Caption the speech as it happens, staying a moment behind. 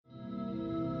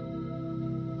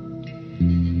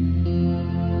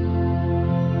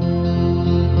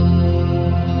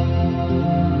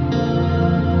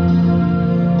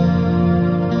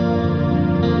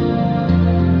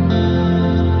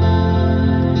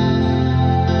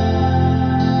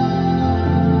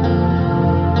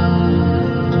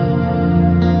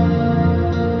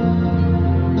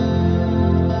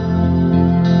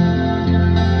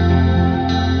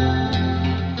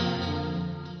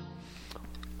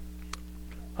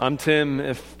I'm Tim.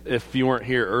 If you weren't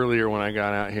here earlier when I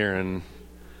got out here and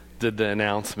did the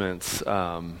announcements,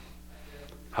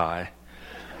 hi.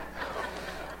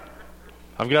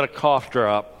 I've got a cough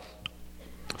drop,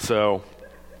 so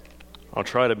I'll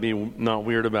try to be not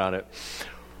weird about it.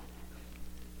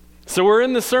 So we're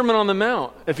in the Sermon on the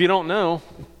Mount. If you don't know,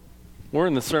 we're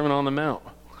in the Sermon on the Mount.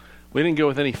 We didn't go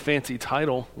with any fancy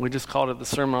title. We just called it the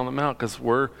Sermon on the Mount because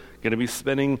we're going to be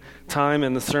spending time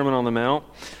in the Sermon on the Mount.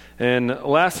 And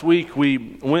last week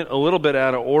we went a little bit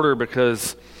out of order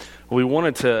because we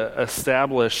wanted to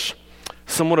establish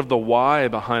somewhat of the why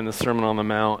behind the Sermon on the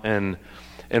Mount and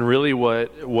really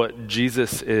what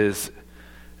Jesus is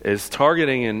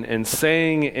targeting and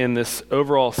saying in this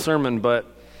overall sermon. But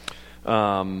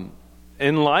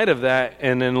in light of that,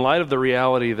 and in light of the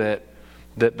reality that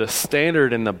the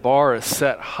standard and the bar is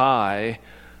set high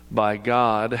by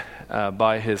God,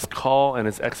 by his call and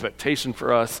his expectation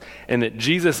for us, and that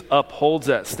Jesus upholds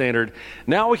that standard,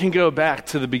 now we can go back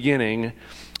to the beginning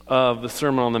of the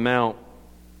Sermon on the Mount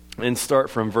and start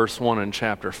from verse 1 in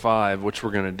chapter 5, which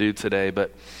we're going to do today.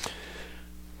 But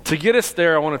to get us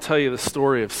there, I want to tell you the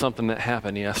story of something that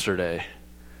happened yesterday.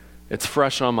 It's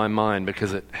fresh on my mind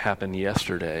because it happened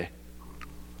yesterday.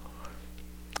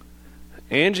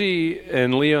 Angie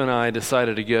and Leo and I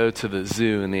decided to go to the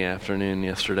zoo in the afternoon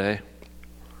yesterday.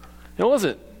 It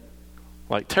wasn't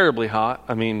like terribly hot.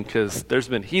 I mean, because there's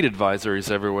been heat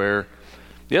advisories everywhere.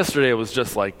 Yesterday it was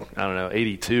just like,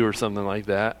 82 or something like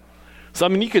that. So, I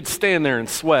mean, you could stand there and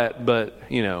sweat, but,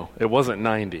 it wasn't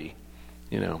 90,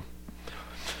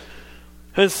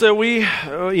 And so we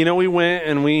went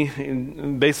and we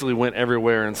basically went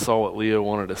everywhere and saw what Leo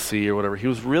wanted to see or whatever. He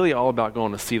was really all about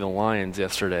going to see the lions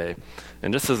yesterday.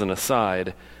 And just as an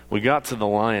aside, we got to the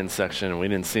lion section and we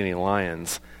didn't see any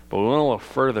lions. But we went a little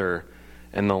further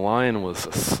and the lion was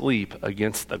asleep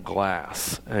against the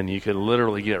glass. And you could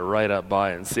literally get right up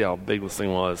by it and see how big this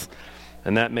thing was.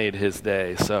 And that made his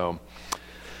day. So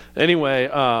anyway,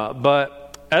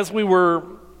 but as we were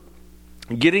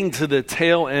getting to the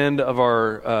tail end of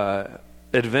our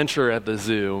adventure at the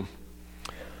zoo,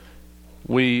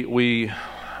 we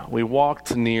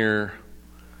walked near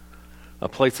a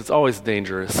place that's always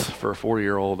dangerous for a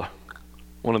 4-year-old,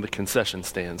 one of the concession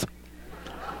stands.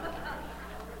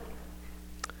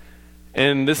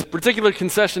 And this particular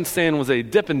concession stand was a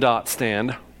Dippin' Dot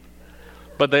stand,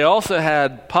 but they also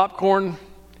had popcorn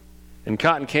and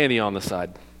cotton candy on the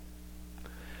side.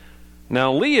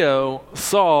 Now, Leo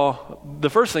the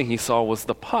first thing he saw was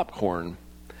the popcorn.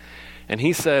 And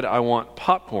he said, "I want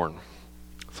popcorn."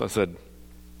 So I said,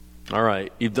 "All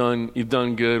right, you've done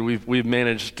good. We've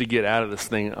managed to get out of this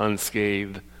thing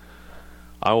unscathed.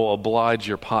 I will oblige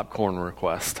your popcorn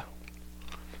request."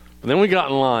 But then we got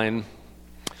in line,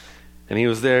 and he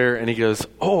was there, and he goes,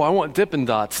 "Oh, I want Dippin'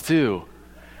 Dots too."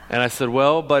 And I said,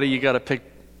 "Well, buddy, you got to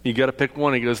pick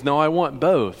one." He goes, "No, I want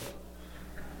both."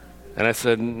 And I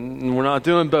said, "We're not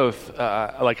doing both.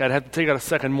 I'd have to take out a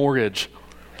second mortgage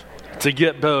to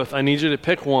get both. I need you to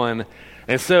pick one."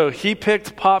 And so he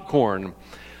picked popcorn.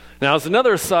 Now, as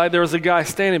another aside, there was a guy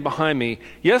standing behind me.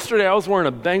 Yesterday, I was wearing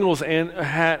a Bengals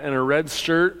hat and a red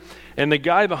shirt, and the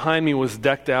guy behind me was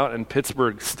decked out in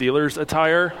Pittsburgh Steelers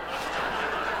attire.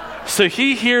 So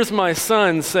he hears my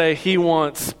son say he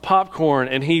wants popcorn,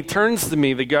 and he turns to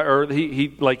me, the guy, or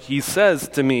he says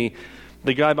to me,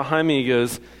 the guy behind me, he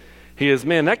goes,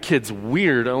 "Man, that kid's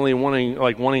weird, only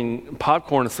wanting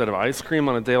popcorn instead of ice cream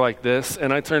on a day like this."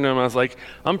 And I turned to him and I was like,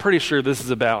 "I'm pretty sure this is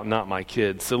about not my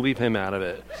kid, so leave him out of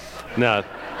it." No,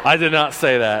 I did not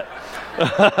say that.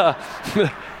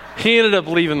 He ended up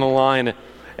leaving the line,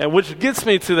 which gets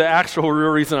me to the actual real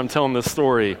reason I'm telling this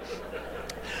story.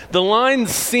 The line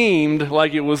seemed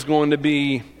like it was going to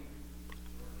be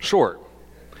short.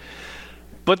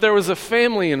 But there was a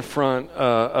family in front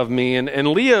of me, and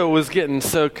Leo was getting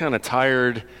so kind of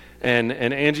tired, and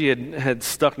Angie had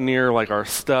stuck near our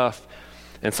stuff.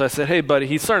 And so I said, "Hey, buddy,"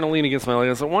 he's starting to lean against my leg.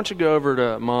 I said, "Why don't you go over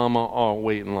to Mom? I'll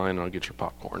wait in line and I'll get your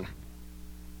popcorn."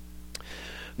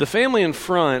 The family in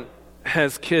front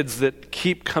has kids that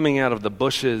keep coming out of the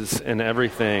bushes and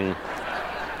everything.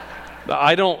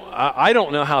 I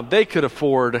don't know how they could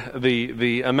afford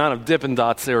the amount of Dippin'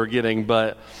 Dots they were getting,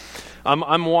 but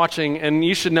I'm watching, and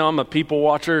you should know I'm a people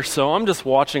watcher, so I'm just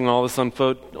watching all this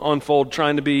unfold,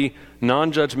 trying to be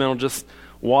non-judgmental, just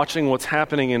watching what's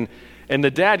happening, and the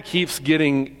dad keeps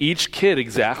getting each kid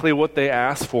exactly what they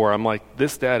asked for. I'm like,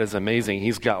 this dad is amazing.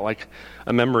 He's got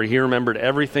a memory. He remembered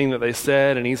everything that they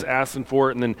said, and he's asking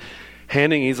for it, and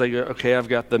then he's like, "Okay, I've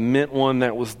got the mint one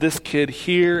that was this kid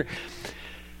here."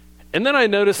 And then I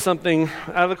noticed something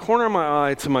out of the corner of my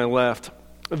eye to my left.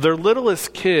 their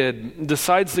littlest kid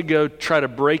decides to go try to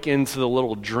break into the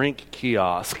little drink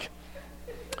kiosk.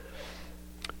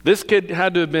 This kid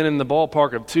had to have been in the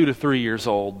ballpark of 2 to 3 years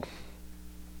old.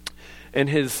 And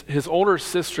his older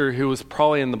sister, who was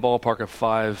probably in the ballpark of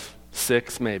 5,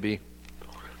 6 maybe,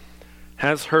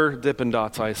 has her Dippin'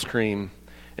 Dots ice cream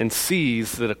and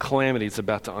sees that a calamity is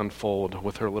about to unfold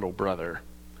with her little brother.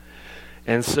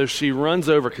 And so she runs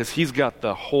over because he's got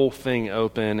the whole thing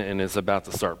open and is about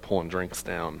to start pulling drinks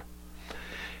down.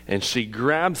 And she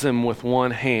grabs him with one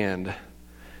hand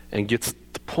and gets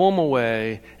to pull him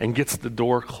away and gets the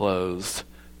door closed,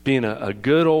 being a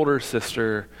good older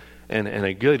sister and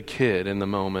a good kid in the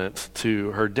moment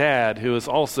to her dad, who is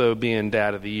also being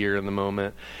dad of the year in the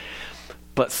moment.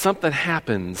 But something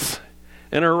happens.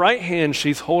 In her right hand,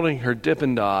 she's holding her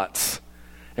Dippin' Dots.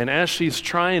 And as she's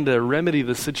trying to remedy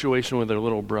the situation with her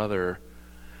little brother,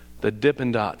 the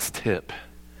Dippin' Dots tip.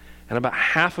 And about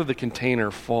half of the container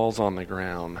falls on the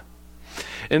ground.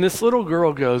 And this little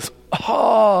girl goes,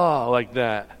 "Oh," like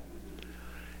that.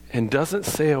 And doesn't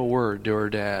say a word to her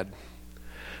dad.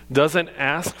 Doesn't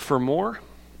ask for more.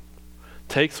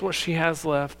 Takes what she has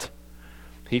left.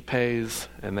 He pays,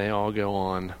 and they all go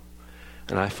on.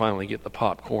 And I finally get the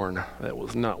popcorn that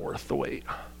was not worth the wait.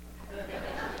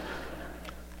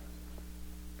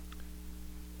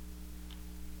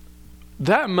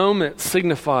 That moment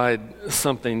signified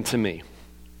something to me.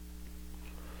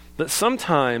 That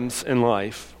sometimes in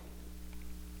life,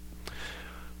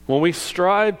 when we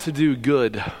strive to do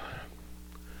good,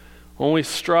 when we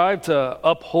strive to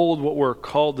uphold what we're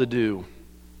called to do,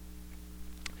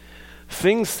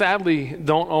 things sadly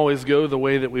don't always go the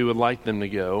way that we would like them to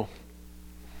go.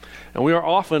 And we are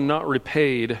often not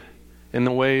repaid in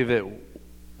the way that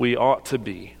we ought to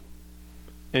be.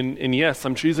 And yes,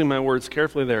 I'm choosing my words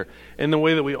carefully there, in the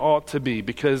way that we ought to be,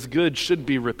 because good should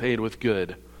be repaid with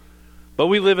good. But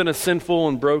we live in a sinful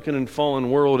and broken and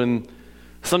fallen world, and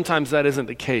sometimes that isn't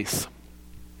the case.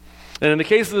 And in the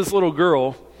case of this little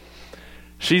girl,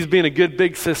 she's being a good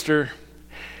big sister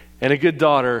and a good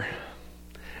daughter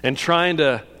and trying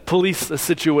to police a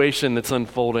situation that's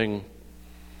unfolding.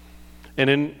 And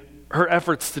in her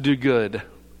efforts to do good,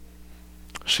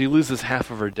 she loses half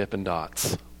of her Dippin'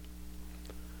 Dots.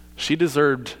 She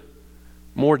deserved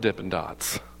more Dippin'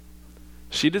 Dots.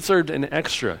 She deserved an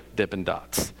extra Dippin'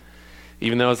 Dots.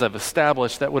 Even though, as I've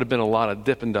established, that would have been a lot of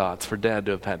Dippin' Dots for Dad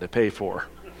to have had to pay for.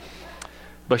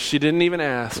 But she didn't even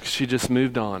ask. She just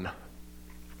moved on.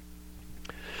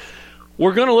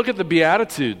 We're going to look at the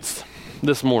Beatitudes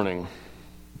this morning.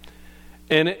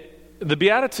 And the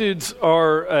Beatitudes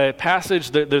are a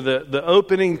passage, they're the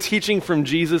opening teaching from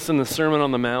Jesus in the Sermon on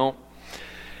the Mount.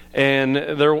 And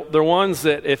they're ones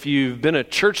that if you've been a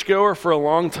churchgoer for a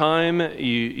long time,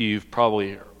 you've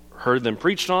probably heard them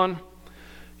preached on.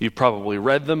 You've probably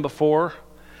read them before.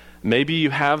 Maybe you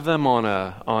have them on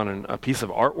a piece of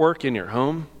artwork in your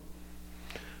home.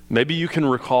 Maybe you can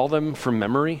recall them from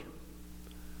memory.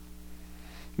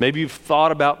 Maybe you've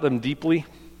thought about them deeply.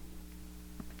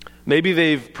 Maybe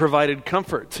they've provided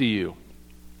comfort to you.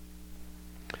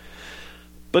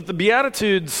 But the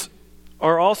Beatitudes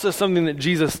are also something that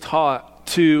Jesus taught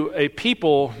to a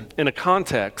people in a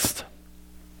context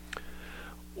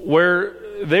where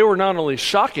they were not only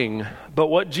shocking, but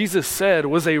what Jesus said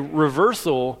was a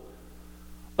reversal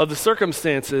of the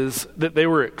circumstances that they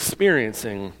were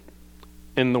experiencing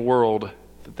in the world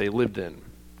that they lived in.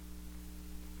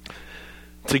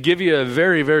 To give you a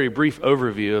very, very brief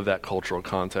overview of that cultural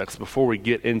context before we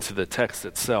get into the text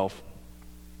itself,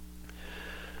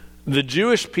 the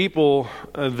Jewish people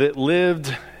that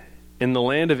lived in the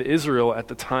land of Israel at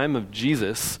the time of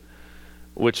Jesus,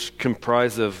 which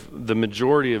comprised of the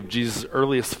majority of Jesus'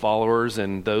 earliest followers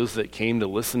and those that came to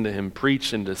listen to him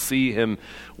preach and to see him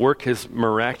work his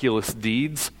miraculous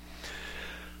deeds,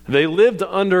 they lived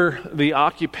under the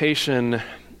occupation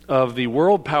of the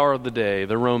world power of the day,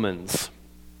 the Romans.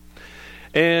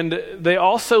 And they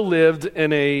also lived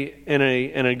in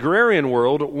an agrarian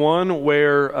world, one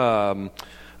where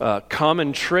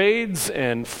common trades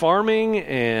and farming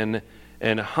and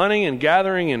hunting and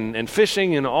gathering and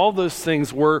fishing and all those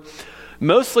things were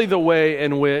mostly the way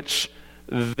in which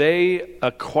they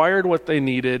acquired what they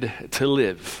needed to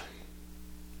live.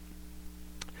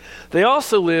 They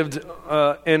also lived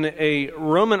in a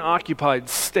Roman-occupied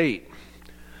state.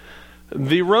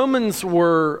 The Romans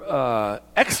were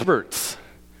experts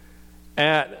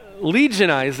at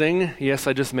legionizing, yes,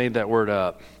 I just made that word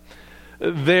up,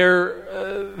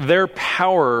 their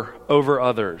power over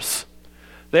others.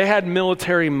 They had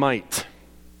military might.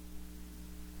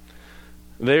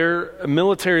 Their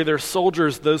military, their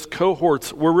soldiers, those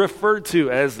cohorts were referred to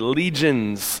as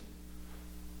legions.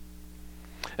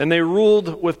 And they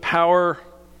ruled with power,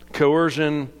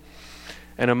 coercion,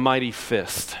 and a mighty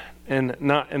fist, and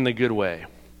not in the good way.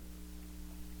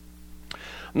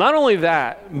 Not only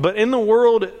that, but in the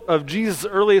world of Jesus'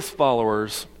 earliest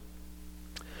followers,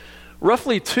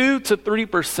 roughly 2 to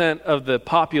 3% of the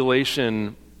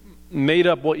population made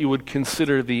up what you would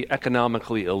consider the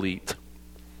economically elite,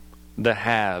 the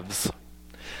haves.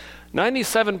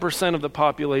 97% of the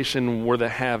population were the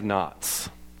have-nots.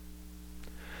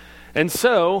 And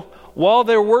so, while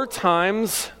there were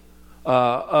times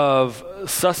of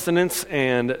sustenance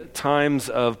and times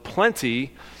of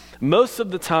plenty, most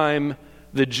of the time,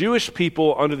 the Jewish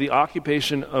people under the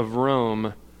occupation of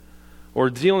Rome were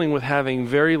dealing with having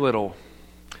very little,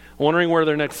 wondering where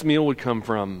their next meal would come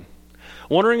from,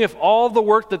 wondering if all the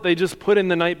work that they just put in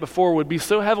the night before would be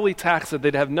so heavily taxed that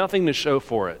they'd have nothing to show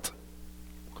for it,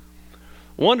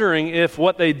 wondering if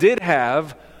what they did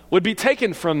have would be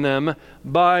taken from them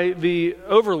by the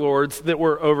overlords that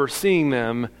were overseeing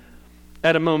them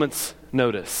at a moment's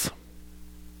notice.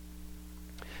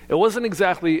 It wasn't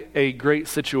exactly a great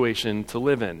situation to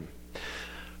live in.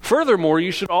 Furthermore,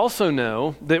 you should also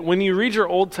know that when you read your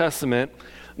Old Testament,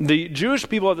 the Jewish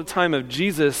people at the time of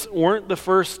Jesus weren't the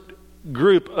first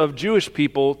group of Jewish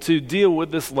people to deal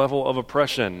with this level of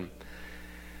oppression.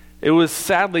 It was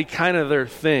sadly kind of their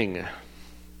thing.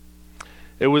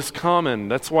 It was common.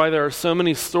 That's why there are so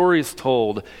many stories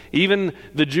told. Even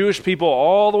the Jewish people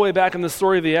all the way back in the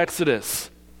story of the Exodus,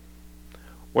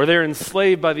 where they're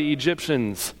enslaved by the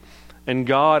Egyptians, and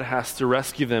God has to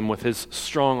rescue them with his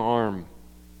strong arm.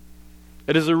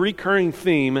 It is a recurring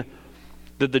theme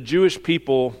that the Jewish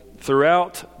people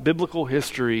throughout biblical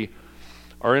history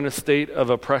are in a state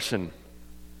of oppression.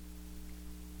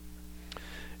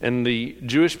 And the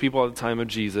Jewish people at the time of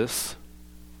Jesus,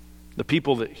 the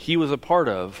people that he was a part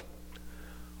of,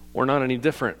 were not any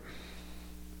different.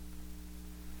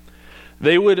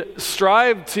 They would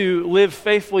strive to live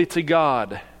faithfully to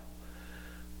God,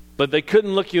 but they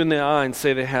couldn't look you in the eye and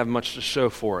say they have much to show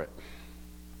for it.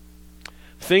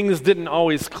 Things didn't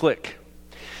always click.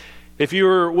 If you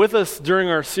were with us during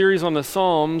our series on the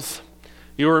Psalms,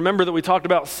 you'll remember that we talked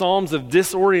about Psalms of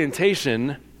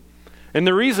disorientation. And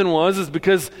the reason is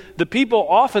because the people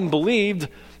often believed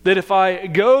that if I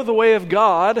go the way of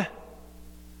God,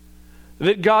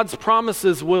 that God's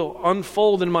promises will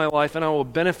unfold in my life and I will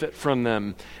benefit from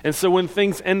them. And so when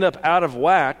things end up out of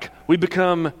whack, we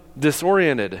become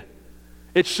disoriented.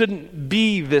 It shouldn't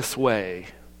be this way.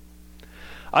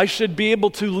 I should be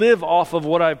able to live off of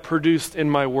what I've produced in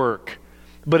my work,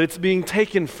 but it's being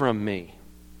taken from me.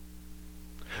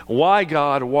 Why,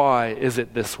 God, why is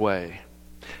it this way?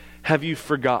 Have you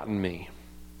forgotten me?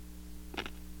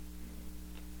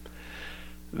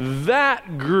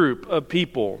 That group of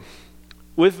people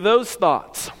with those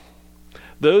thoughts,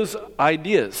 those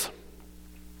ideas,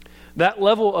 that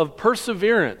level of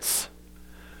perseverance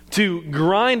to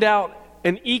grind out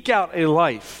and eke out a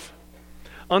life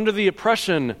under the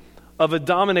oppression of a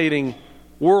dominating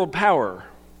world power,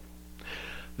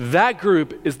 that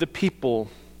group is the people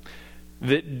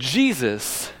that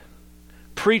Jesus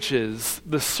preaches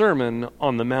the Sermon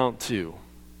on the Mount to.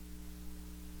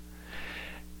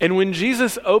 And when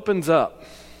Jesus opens up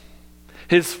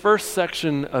his first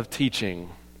section of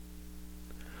teaching,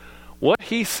 what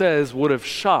he says would have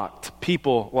shocked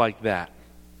people like that.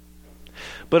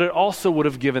 But it also would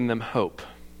have given them hope.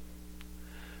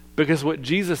 Because what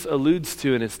Jesus alludes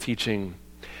to in his teaching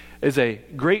is a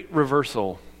great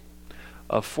reversal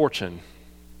of fortune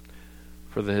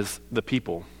for the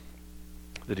people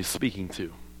that he's speaking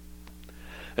to.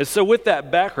 And so with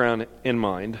that background in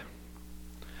mind,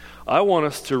 I want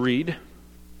us to read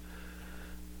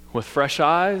with fresh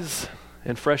eyes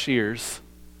and fresh ears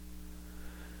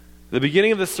the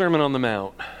beginning of the Sermon on the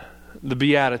Mount, the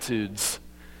Beatitudes,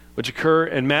 which occur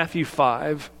in Matthew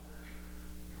 5,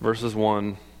 verses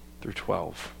 1 through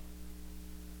 12.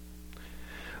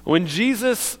 When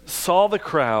Jesus saw the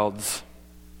crowds,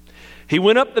 he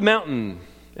went up the mountain,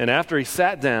 and after he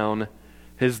sat down,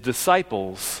 his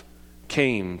disciples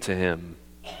came to him.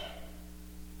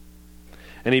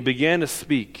 And he began to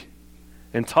speak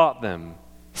and taught them,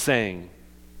 saying,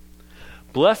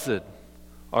 "Blessed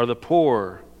are the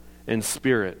poor in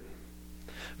spirit,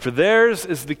 for theirs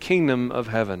is the kingdom of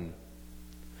heaven.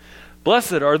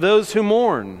 Blessed are those who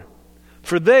mourn,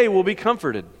 for they will be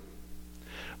comforted.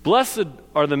 Blessed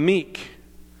are the meek,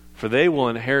 for they will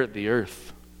inherit the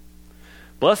earth.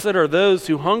 Blessed are those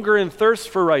who hunger and thirst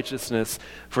for righteousness,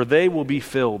 for they will be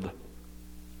filled.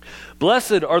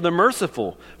 Blessed are the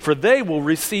merciful, for they will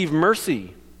receive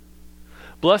mercy.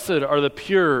 Blessed are the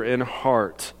pure in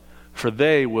heart, for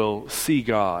they will see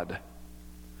God.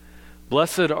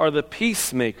 Blessed are the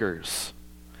peacemakers,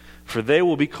 for they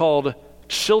will be called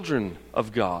children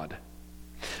of God.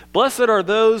 Blessed are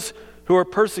those who are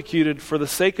persecuted for the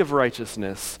sake of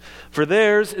righteousness, for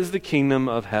theirs is the kingdom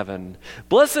of heaven.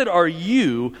 Blessed are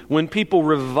you when people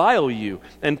revile you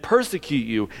and persecute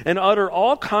you and utter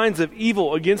all kinds of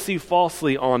evil against you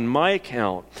falsely on my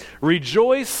account.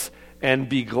 Rejoice and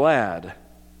be glad,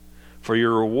 for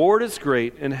your reward is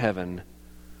great in heaven.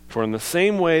 For in the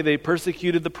same way they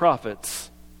persecuted the prophets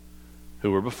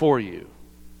who were before you.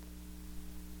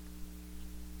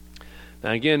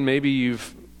 Now again, maybe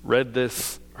you've read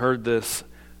this, heard this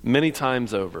many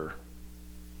times over.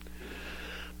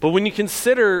 But when you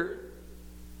consider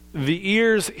the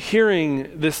ears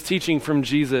hearing this teaching from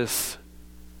Jesus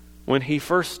when he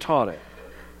first taught it,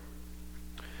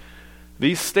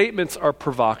 these statements are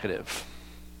provocative.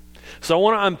 So I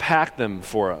want to unpack them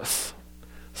for us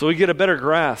so we get a better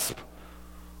grasp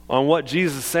on what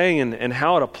Jesus is saying and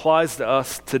how it applies to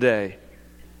us today.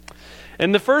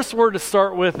 And the first word to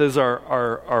start with is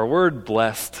our word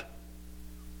blessed.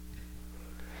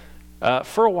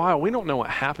 For a while, we don't know what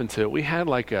happened to it. We had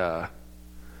like a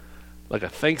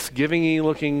Thanksgiving-y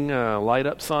looking light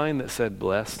up sign that said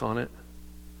blessed on it.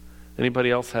 Anybody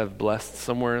else have blessed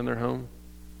somewhere in their home?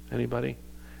 Anybody?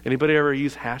 Anybody ever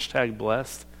use hashtag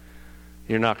blessed?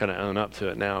 You're not going to own up to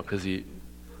it now because you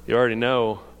already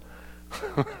know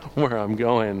where I'm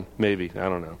going, maybe. I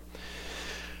don't know.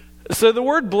 So the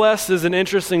word blessed is an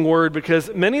interesting word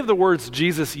because many of the words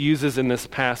Jesus uses in this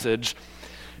passage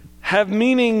have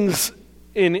meanings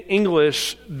in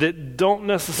English that don't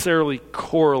necessarily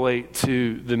correlate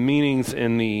to the meanings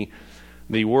in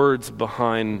the words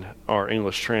behind our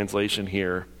English translation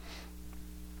here.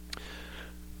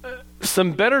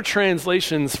 Some better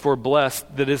translations for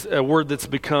blessed, that is a word that's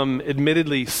become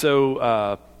admittedly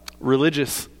so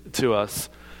religious to us,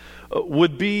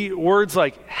 would be words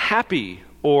like happy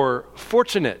or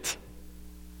fortunate.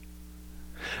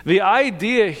 The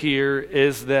idea here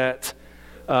is that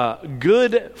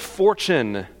good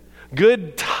fortune,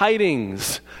 good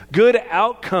tidings, good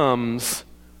outcomes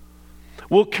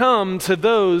will come to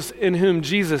those in whom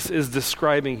Jesus is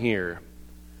describing here.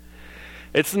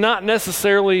 It's not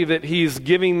necessarily that he's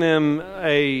giving them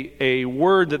a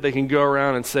word that they can go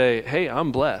around and say, hey,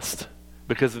 I'm blessed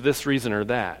because of this reason or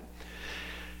that.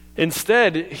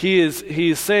 Instead, he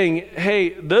is saying, hey,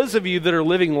 those of you that are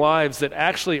living lives that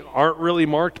actually aren't really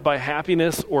marked by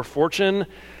happiness or fortune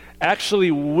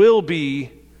actually will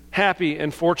be happy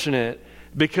and fortunate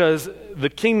because the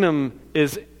kingdom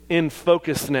is in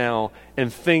focus now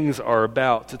and things are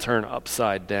about to turn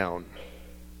upside down.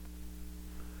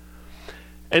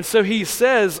 And so he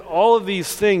says all of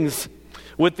these things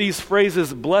with these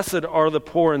phrases, blessed are the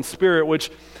poor in spirit, which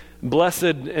blessed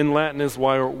in Latin is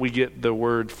why we get the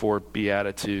word for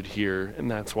beatitude here, and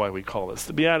that's why we call this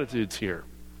the Beatitudes here.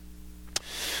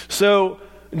 So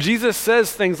Jesus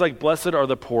says things like, blessed are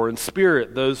the poor in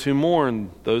spirit, those who mourn,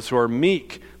 those who are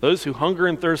meek, those who hunger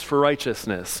and thirst for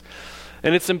righteousness.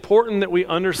 And it's important that we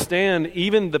understand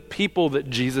even the people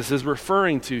that Jesus is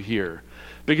referring to here.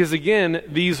 Because again,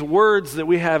 these words that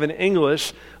we have in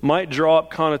English might draw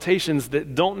up connotations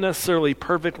that don't necessarily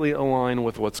perfectly align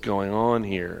with what's going on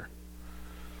here.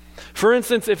 For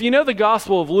instance, if you know the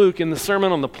Gospel of Luke in the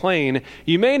Sermon on the Plain,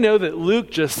 you may know that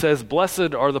Luke just says,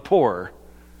 blessed are the poor.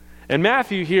 And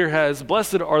Matthew here has,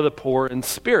 blessed are the poor in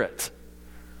spirit.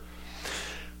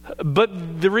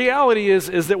 But the reality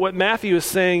is that what Matthew is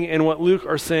saying and what Luke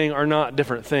are saying are not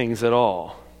different things at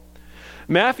all.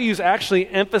 Matthew's actually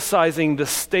emphasizing the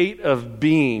state of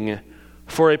being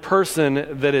for a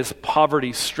person that is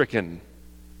poverty-stricken.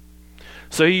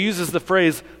 So he uses the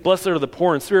phrase, blessed are the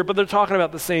poor in spirit, but they're talking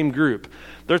about the same group.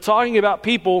 They're talking about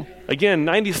people, again,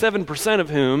 97% of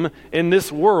whom in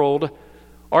this world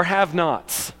are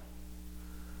have-nots.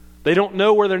 They don't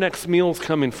know where their next meal's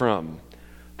coming from.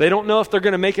 They don't know if they're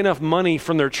going to make enough money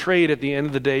from their trade at the end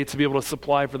of the day to be able to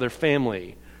supply for their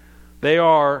family. They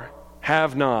are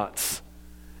have-nots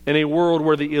in a world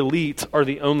where the elite are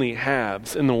the only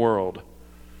haves in the world.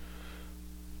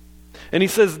 And he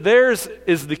says, theirs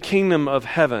is the kingdom of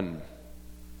heaven.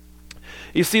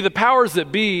 You see, the powers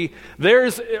that be,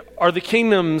 theirs are the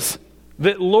kingdoms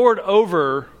that lord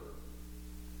over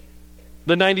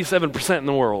the 97% in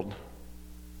the world.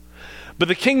 But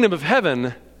the kingdom of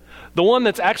heaven, the one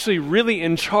that's actually really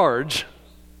in charge,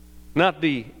 not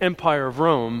the empire of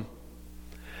Rome,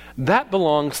 that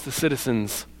belongs to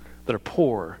citizens that are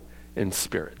poor in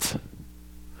spirit.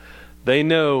 They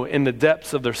know in the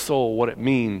depths of their soul what it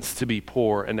means to be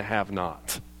poor and to have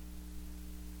not.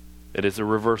 It is a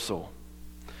reversal.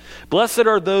 Blessed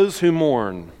are those who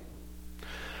mourn.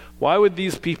 Why would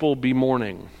these people be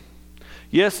mourning?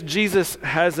 Yes, Jesus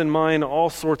has in mind all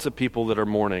sorts of people that are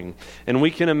mourning. And we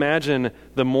can imagine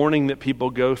the mourning that people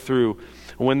go through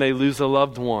when they lose a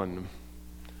loved one,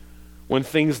 when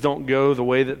things don't go the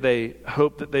way that they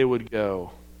hope that they would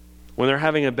go, when they're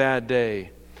having a bad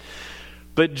day.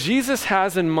 But Jesus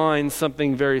has in mind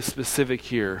something very specific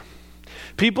here.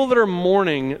 People that are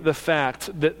mourning the fact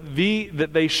that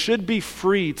they should be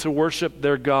free to worship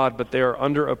their God, but they are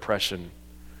under oppression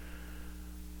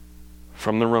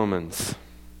from the Romans.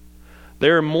 They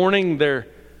are mourning their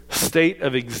state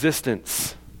of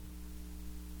existence.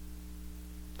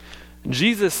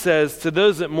 Jesus says, to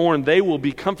those that mourn, they will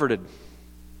be comforted.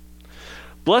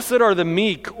 Blessed are the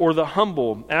meek or the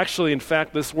humble. Actually, in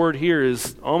fact, this word here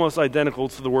is almost identical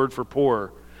to the word for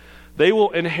poor. They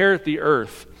will inherit the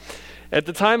earth. At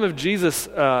the time of Jesus,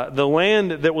 the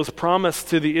land that was promised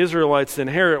to the Israelites to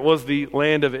inherit was the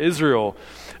land of Israel.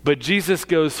 But Jesus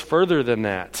goes further than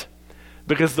that,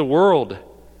 because the world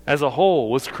as a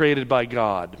whole was created by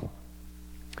God.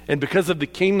 And because of the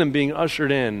kingdom being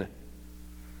ushered in,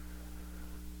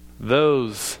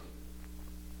 those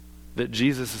that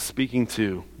Jesus is speaking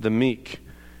to, the meek,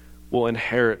 will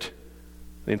inherit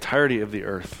the entirety of the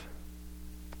earth.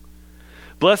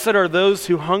 Blessed are those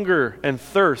who hunger and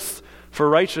thirst for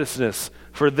righteousness,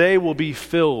 for they will be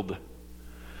filled.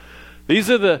 These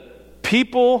are the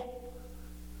people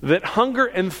that hunger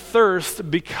and thirst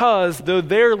because though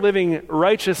they're living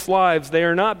righteous lives, they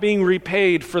are not being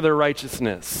repaid for their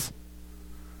righteousness.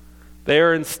 They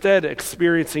are instead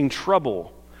experiencing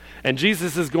trouble. And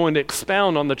Jesus is going to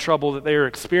expound on the trouble that they are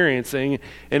experiencing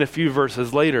in a few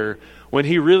verses later, when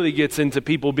he really gets into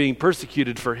people being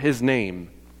persecuted for his name.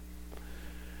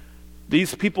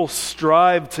 These people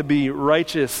strive to be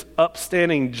righteous,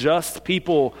 upstanding, just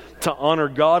people to honor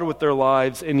God with their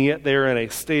lives, and yet they are in a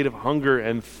state of hunger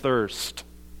and thirst.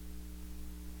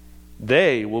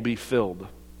 They will be filled.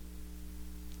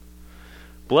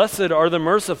 Blessed are the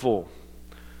merciful,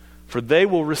 for they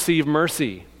will receive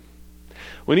mercy.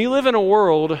 When you live in a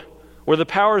world where the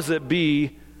powers that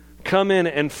be come in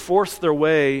and force their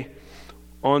way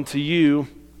onto you,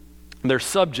 their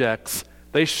subjects,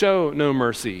 they show no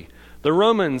mercy. The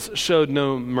Romans showed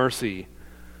no mercy.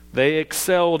 They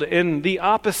excelled in the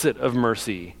opposite of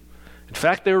mercy. In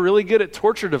fact, they were really good at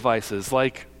torture devices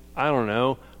like,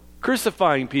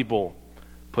 crucifying people,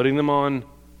 putting them on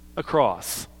a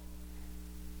cross.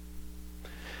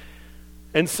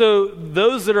 And so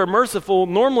those that are merciful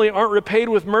normally aren't repaid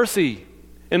with mercy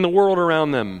in the world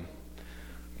around them.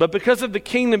 But because of the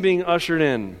kingdom being ushered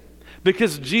in,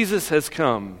 because Jesus has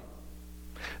come,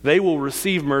 they will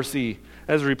receive mercy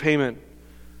as repayment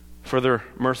for their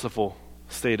merciful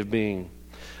state of being.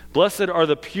 Blessed are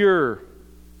the pure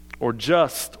or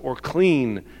just or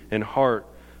clean in heart,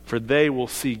 for they will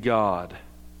see God.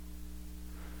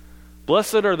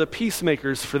 Blessed are the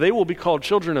peacemakers, for they will be called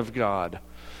children of God.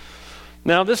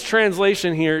 Now, this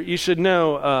translation here, you should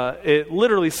know, it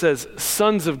literally says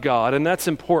sons of God, and that's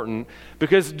important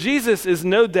because Jesus is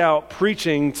no doubt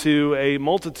preaching to a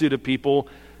multitude of people,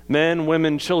 men,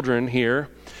 women, children here.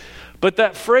 But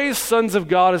that phrase, sons of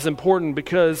God, is important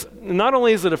because not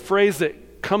only is it a phrase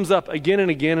that comes up again and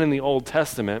again in the Old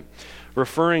Testament,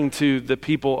 referring to the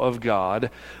people of God,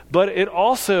 but it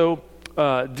also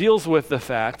deals with the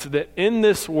fact that in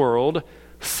this world,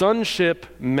 sonship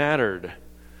mattered.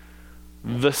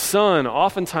 The son,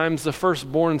 oftentimes the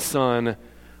firstborn son,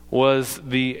 was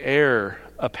the heir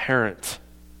apparent.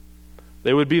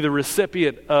 They would be the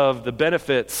recipient of the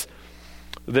benefits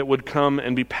that would come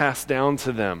and be passed down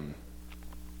to them.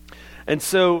 And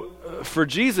so, for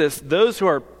Jesus, those who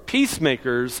are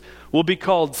peacemakers will be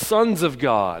called sons of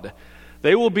God.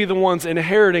 They will be the ones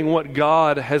inheriting what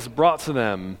God has brought to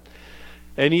them.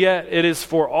 And yet, it is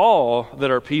for all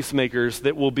that are peacemakers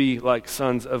that will be like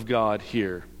sons of God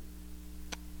here.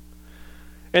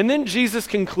 And then Jesus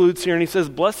concludes here and he says,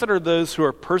 blessed are those who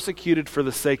are persecuted for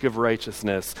the sake of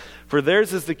righteousness, for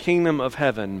theirs is the kingdom of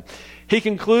heaven. He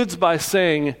concludes by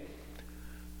saying,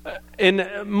 in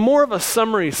more of a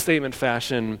summary statement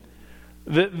fashion,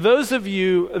 that those of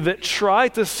you that try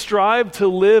to strive to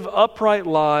live upright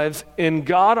lives in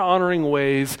God-honoring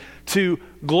ways, to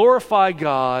glorify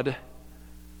God,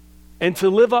 and to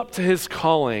live up to his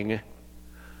calling,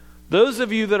 those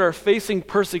of you that are facing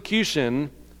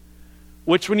persecution,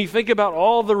 which when you think about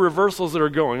all the reversals that are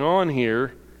going on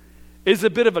here, is a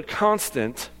bit of a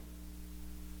constant.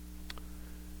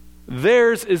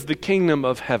 Theirs is the kingdom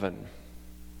of heaven.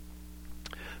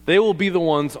 They will be the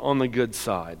ones on the good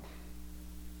side.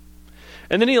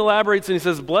 And then he elaborates and he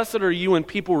says, "Blessed are you when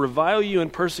people revile you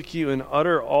and persecute and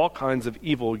utter all kinds of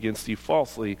evil against you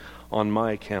falsely on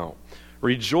my account.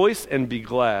 Rejoice and be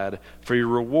glad, for your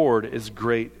reward is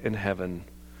great in heaven.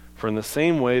 For in the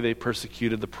same way they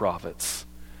persecuted the prophets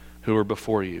who were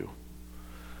before you."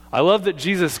 I love that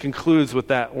Jesus concludes with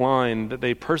that line, that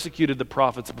they persecuted the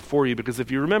prophets before you, because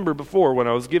if you remember before when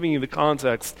I was giving you the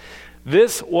context,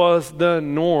 this was the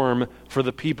norm for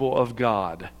the people of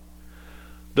God.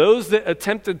 Those that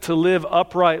attempted to live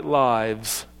upright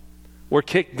lives were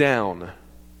kicked down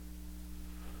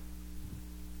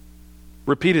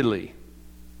repeatedly.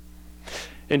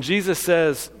 And Jesus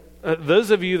says,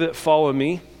 those of you that follow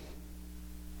me,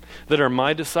 that are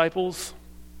my disciples,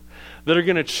 that are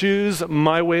going to choose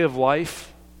my way of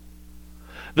life,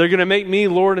 they're going to make me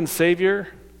Lord and Savior,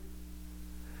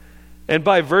 and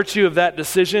by virtue of that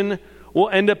decision, will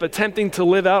end up attempting to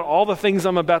live out all the things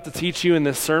I'm about to teach you in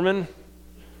this sermon,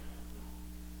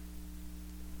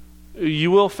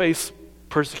 you will face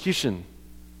persecution.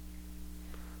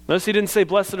 Notice he didn't say,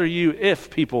 "Blessed are you if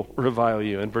people revile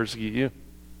you and persecute you."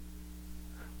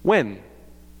 When?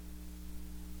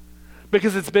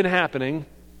 Because it's been happening,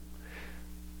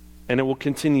 and it will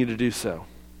continue to do so.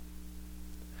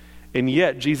 And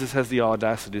yet, Jesus has the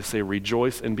audacity to say,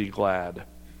 "Rejoice and be glad,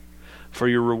 for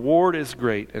your reward is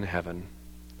great in heaven.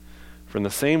 For in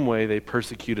the same way they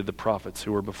persecuted the prophets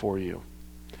who were before you."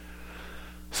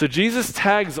 So Jesus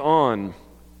tags on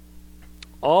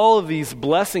all of these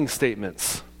blessing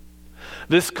statements,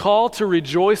 this call to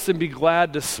rejoice and be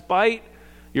glad despite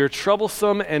your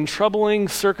troublesome and troubling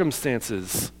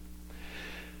circumstances.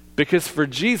 Because for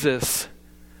Jesus,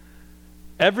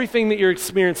 everything that you're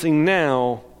experiencing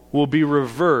now will be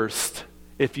reversed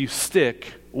if you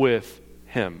stick with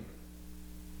him.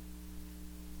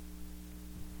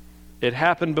 It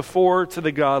happened before to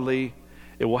the godly.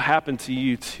 It will happen to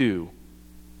you too.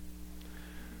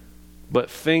 But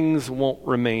things won't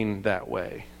remain that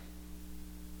way.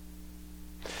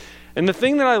 And the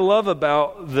thing that I love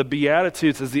about the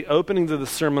Beatitudes as the opening to the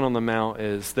Sermon on the Mount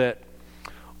is that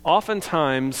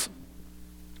oftentimes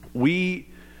we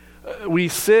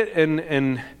sit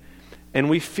and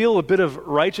we feel a bit of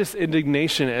righteous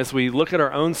indignation as we look at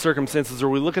our own circumstances or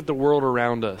we look at the world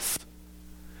around us.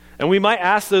 And we might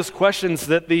ask those questions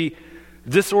that the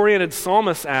disoriented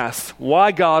psalmist asked: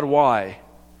 "Why, God, why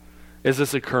is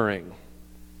this occurring?"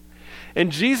 And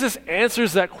Jesus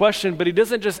answers that question, but he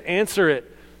doesn't just answer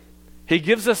it. He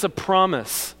gives us a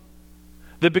promise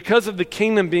that because of the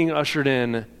kingdom being ushered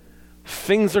in,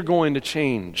 things are going to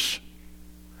change.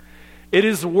 It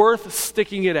is worth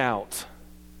sticking it out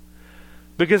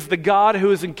because the God who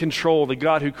is in control, the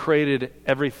God who created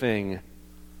everything,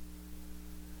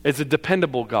 is a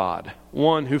dependable God,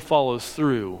 one who follows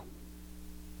through.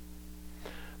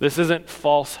 This isn't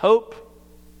false hope.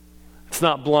 It's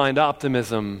not blind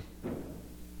optimism.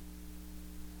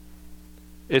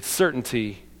 It's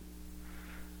certainty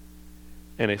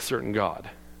in a certain God.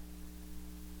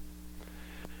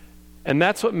 And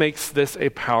that's what makes this a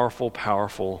powerful,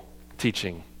 powerful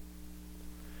teaching.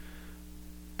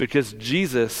 Because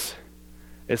Jesus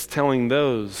is telling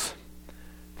those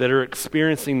that are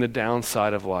experiencing the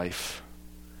downside of life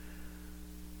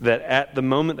that at the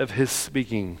moment of his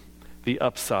speaking, the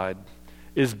upside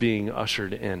is being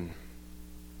ushered in.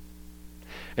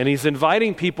 And he's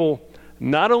inviting people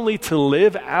not only to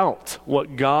live out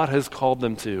what God has called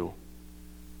them to,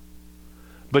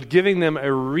 but giving them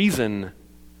a reason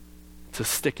to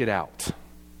stick it out.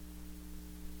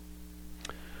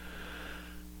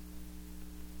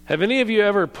 Have any of you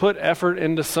ever put effort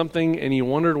into something and you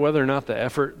wondered whether or not the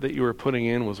effort that you were putting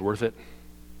in was worth it?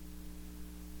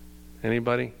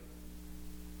 Anybody?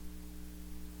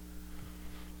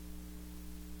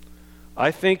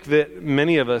 I think that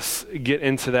many of us get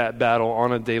into that battle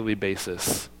on a daily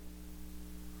basis.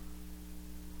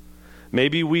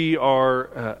 Maybe we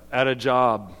are at a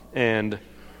job and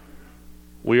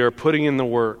we are putting in the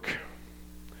work,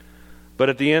 but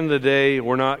at the end of the day,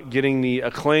 we're not getting the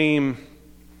acclaim,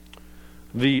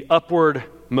 the upward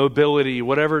mobility,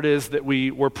 whatever it is that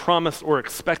we were promised or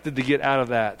expected to get out of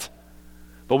that.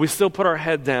 But we still put our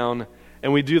head down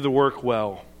and we do the work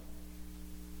well,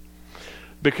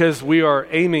 because we are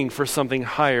aiming for something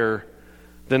higher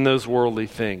than those worldly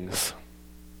things.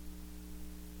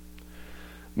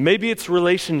 Maybe it's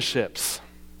relationships.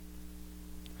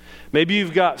 Maybe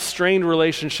you've got strained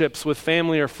relationships with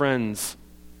family or friends,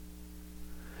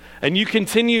 and you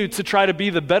continue to try to be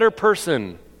the better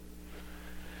person,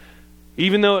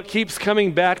 even though it keeps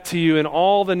coming back to you in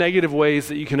all the negative ways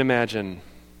that you can imagine.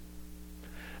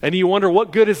 And you wonder,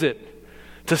 what good is it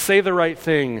to say the right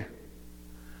thing,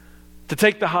 to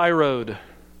take the high road,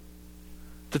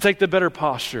 to take the better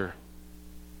posture.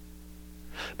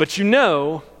 But you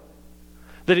know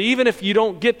that even if you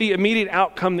don't get the immediate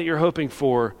outcome that you're hoping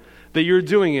for, that you're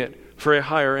doing it for a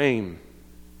higher aim.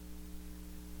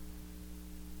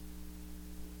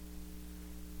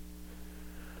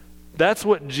 That's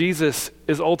what Jesus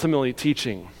is ultimately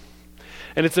teaching.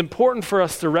 And it's important for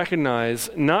us to recognize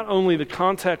not only the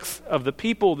context of the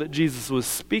people that Jesus was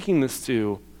speaking this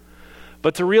to,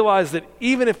 but to realize that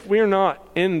even if we're not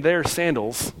in their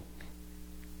sandals,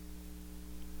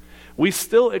 we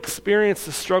still experience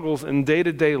the struggles in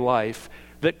day-to-day life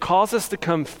that cause us to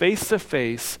come face to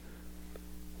face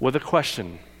with a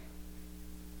question.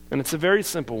 And it's a very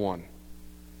simple one.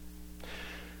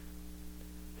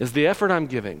 Is the effort I'm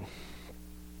giving,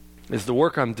 is the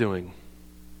work I'm doing,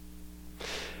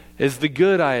 is the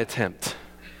good I attempt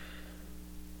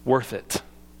worth it?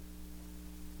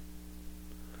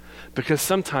 Because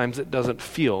sometimes it doesn't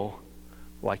feel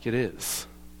like it is.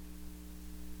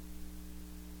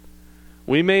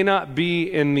 We may not be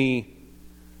in the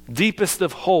deepest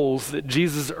of holes that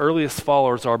Jesus' earliest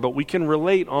followers are, but we can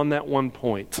relate on that one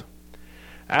point.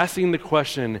 Asking the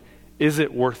question, is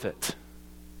it worth it?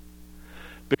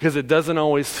 Because it doesn't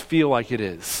always feel like it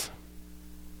is.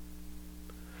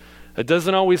 It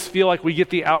doesn't always feel like we get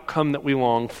the outcome that we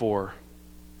long for,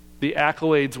 the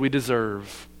accolades we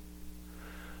deserve,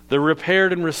 the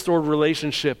repaired and restored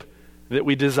relationship that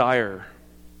we desire.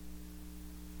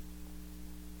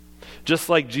 Just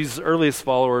like Jesus' earliest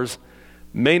followers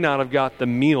may not have got the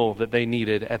meal that they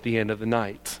needed at the end of the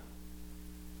night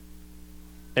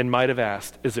and might have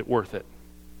asked, is it worth it?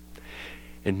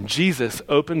 And Jesus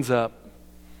opens up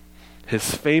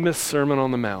his famous Sermon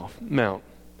on the Mount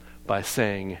by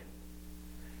saying,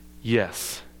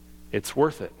 yes, it's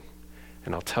worth it.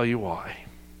 And I'll tell you why.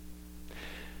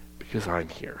 Because I'm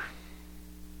here.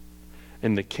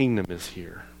 And the kingdom is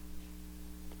here.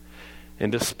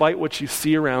 And despite what you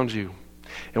see around you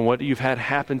and what you've had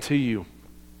happen to you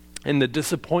and the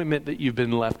disappointment that you've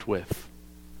been left with,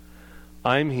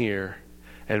 I'm here,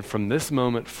 and from this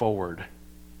moment forward,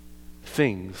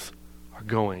 things are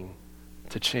going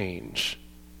to change.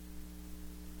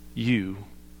 You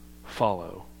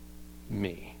follow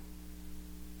me.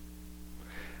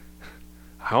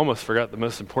 I almost forgot the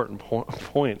most important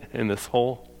point in this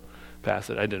whole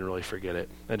passage. I didn't really forget it.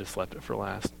 I just left it for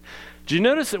last. Did you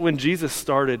notice that when Jesus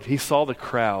started, he saw the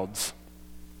crowds,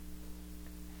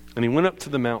 and he went up to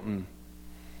the mountain,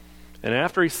 and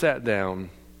after he sat down,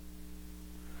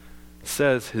 it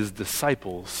says his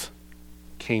disciples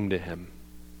came to him.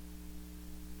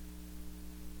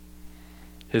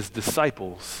 His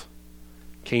disciples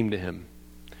came to him.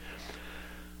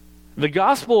 The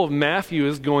Gospel of Matthew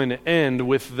is going to end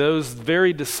with those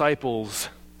very disciples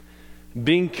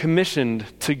being commissioned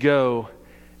to go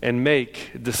and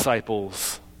make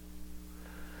disciples.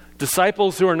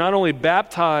 Disciples who are not only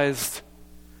baptized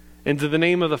into the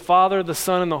name of the Father, the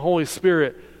Son, and the Holy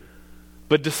Spirit,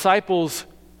 but disciples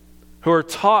who are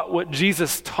taught what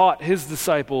Jesus taught his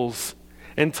disciples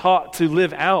and taught to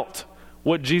live out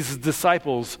what Jesus'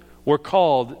 disciples were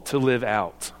called to live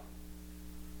out.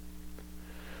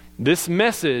 This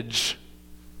message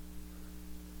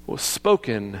was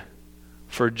spoken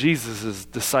for Jesus'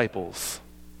 disciples.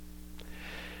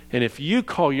 And if you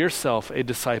call yourself a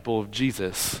disciple of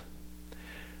Jesus,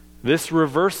 this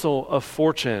reversal of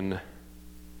fortune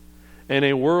in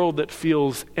a world that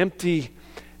feels empty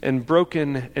and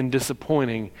broken and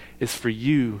disappointing is for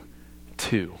you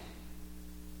too.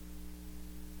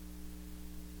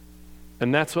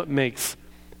 And that's what makes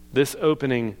this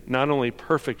opening not only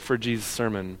perfect for Jesus'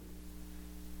 sermon,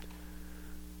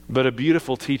 but a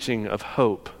beautiful teaching of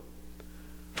hope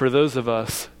for those of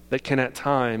us that can at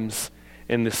times,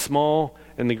 in the small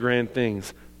and the grand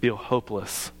things, feel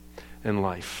hopeless in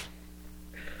life.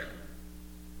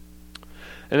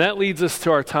 And that leads us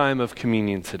to our time of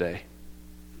communion today.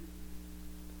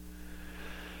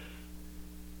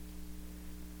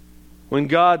 When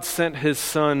God sent his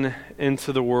Son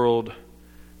into the world,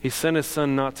 he sent his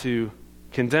Son not to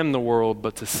condemn the world,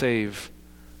 but to save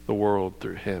the world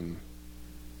through him.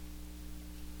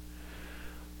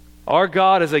 Our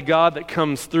God is a God that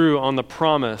comes through on the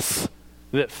promise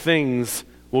that things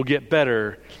will get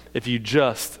better if you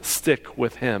just stick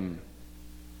with him.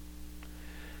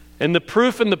 And the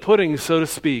proof in the pudding, so to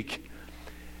speak,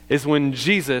 is when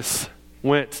Jesus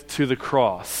went to the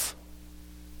cross.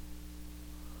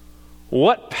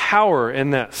 What power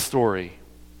in that story.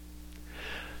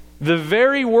 The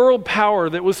very world power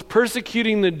that was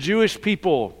persecuting the Jewish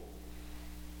people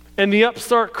and the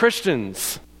upstart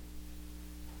Christians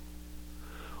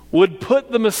would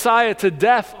put the Messiah to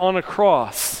death on a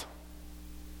cross.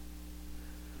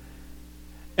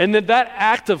 And that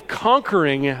act of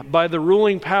conquering by the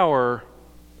ruling power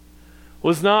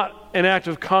was not an act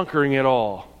of conquering at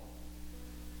all.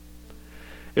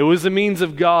 It was a means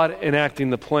of God enacting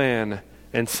the plan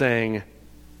and saying,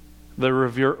 the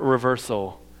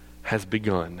reversal has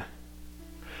begun.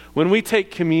 When we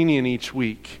take communion each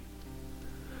week,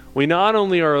 we not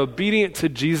only are obedient to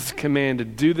Jesus' command to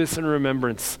do this in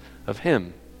remembrance of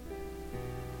him,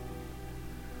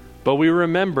 but we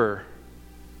remember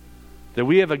that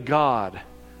we have a God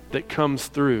that comes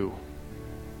through.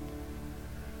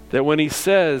 That when he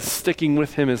says sticking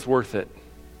with him is worth it,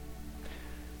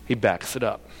 he backs it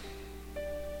up.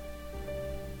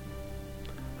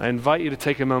 I invite you to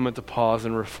take a moment to pause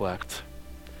and reflect.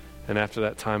 And after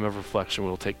that time of reflection,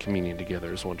 we'll take communion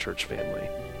together as one church family.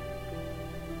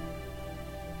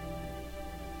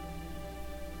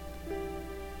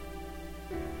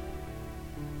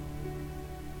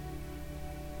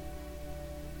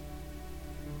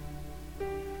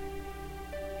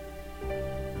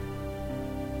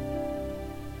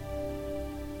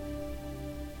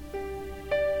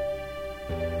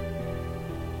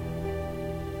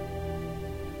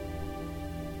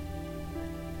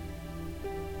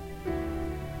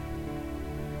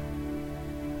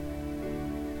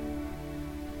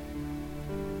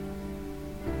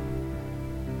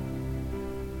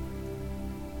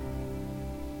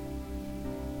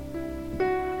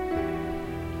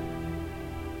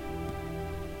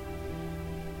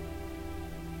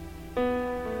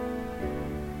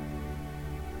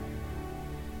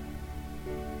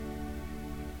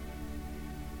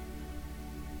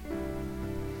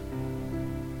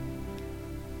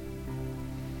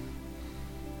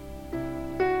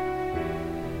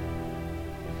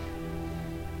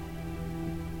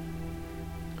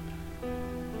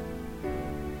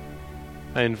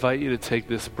 I invite you to take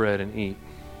this bread and eat.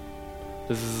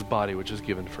 This is his body which is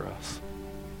given for us.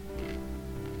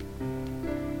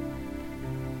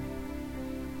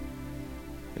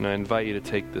 And I invite you to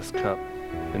take this cup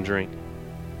and drink.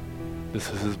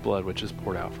 This is his blood which is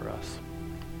poured out for us.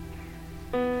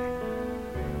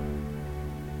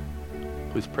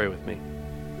 Please pray with me.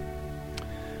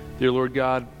 Dear Lord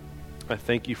God, I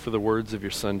thank you for the words of your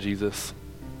Son Jesus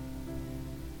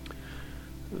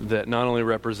that not only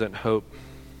represent hope,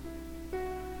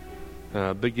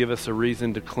 but give us a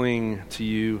reason to cling to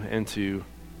you and to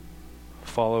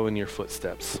follow in your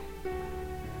footsteps.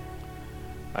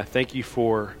 I thank you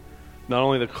for not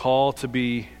only the call to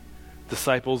be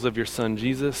disciples of your Son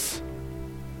Jesus,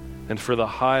 and for the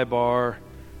high bar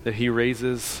that he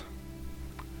raises,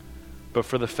 but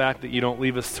for the fact that you don't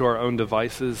leave us to our own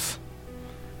devices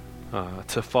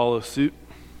to follow suit,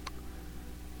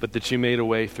 but that you made a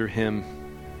way through him.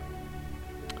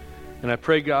 And I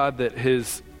pray, God, that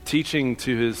his teaching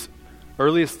to his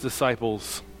earliest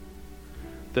disciples,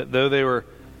 that though they were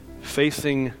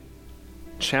facing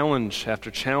challenge after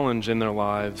challenge in their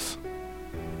lives,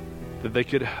 that they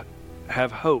could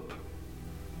have hope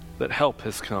that help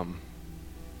has come.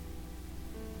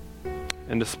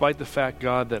 And despite the fact,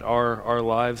 God, that our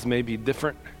lives may be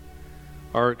different,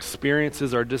 our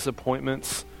experiences, our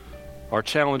disappointments, our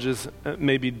challenges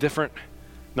may be different,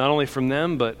 not only from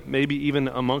them, but maybe even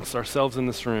amongst ourselves in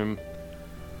this room,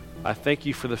 I thank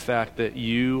you for the fact that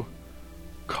you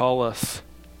call us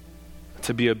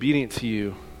to be obedient to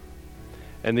you,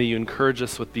 and that you encourage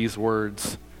us with these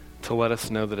words to let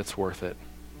us know that it's worth it.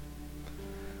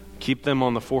 Keep them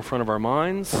on the forefront of our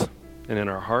minds and in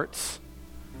our hearts,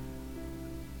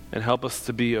 and help us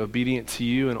to be obedient to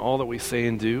you in all that we say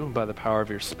and do by the power of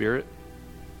your Spirit.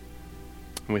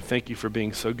 And we thank you for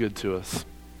being so good to us.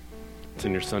 It's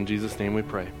in your Son Jesus' name we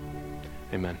pray.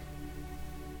 Amen.